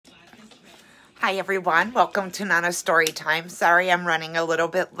Hi everyone, welcome to Nana Story Time. Sorry I'm running a little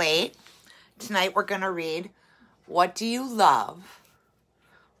bit late. Tonight we're going to read, What Do You Love?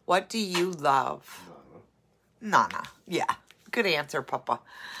 What do you love? Nana. Yeah, good answer, Papa.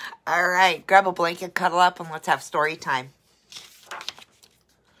 All right, grab a blanket, cuddle up, and let's have story time.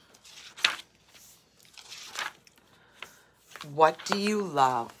 What do you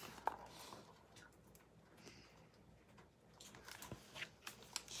love?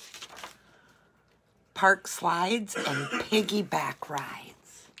 Park slides and piggyback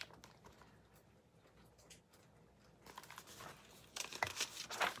rides.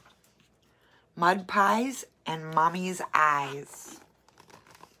 Mud pies and mommy's eyes.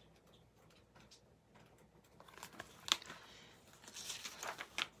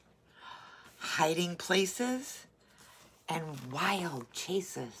 Hiding places and wild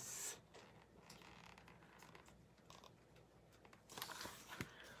chases.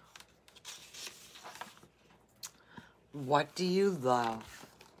 What do you love?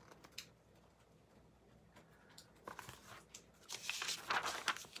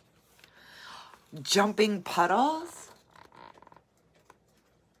 Jumping puddles?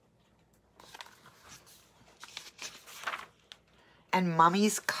 And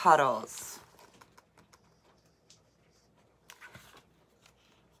mommy's cuddles.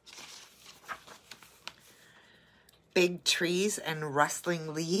 Big trees and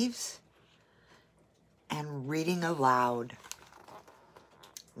rustling leaves. And reading aloud.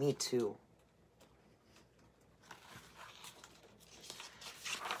 Me too.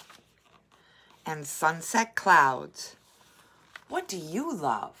 And sunset clouds. What do you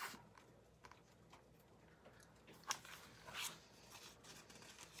love?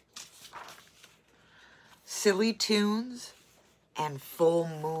 Silly tunes and full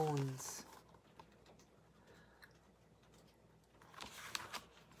moons.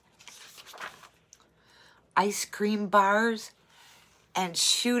 Ice cream bars and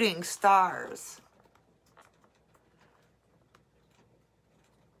shooting stars.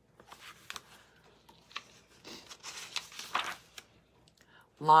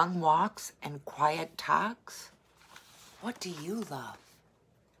 Long walks and quiet talks. What do you love?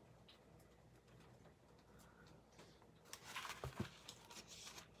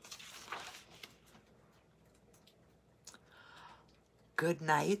 Good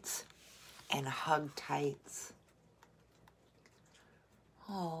nights and hug tights.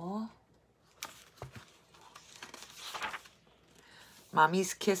 Aww.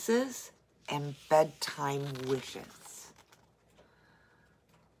 Mommy's kisses and bedtime wishes.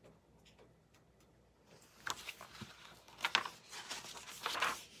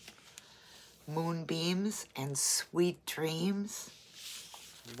 Moonbeams and sweet dreams.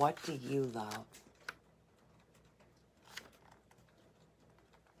 What do you love?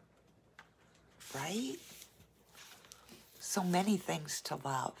 Right? So many things to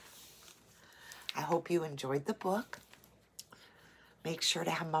love. I hope you enjoyed the book. Make sure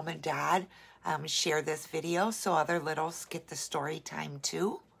to have Mom and Dad share this video so other littles get the story time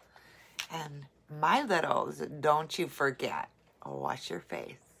too. And my littles, don't you forget, wash your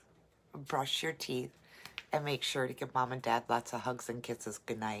face, brush your teeth, and make sure to give Mom and Dad lots of hugs and kisses.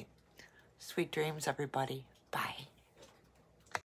 Good night. Sweet dreams, everybody. Bye.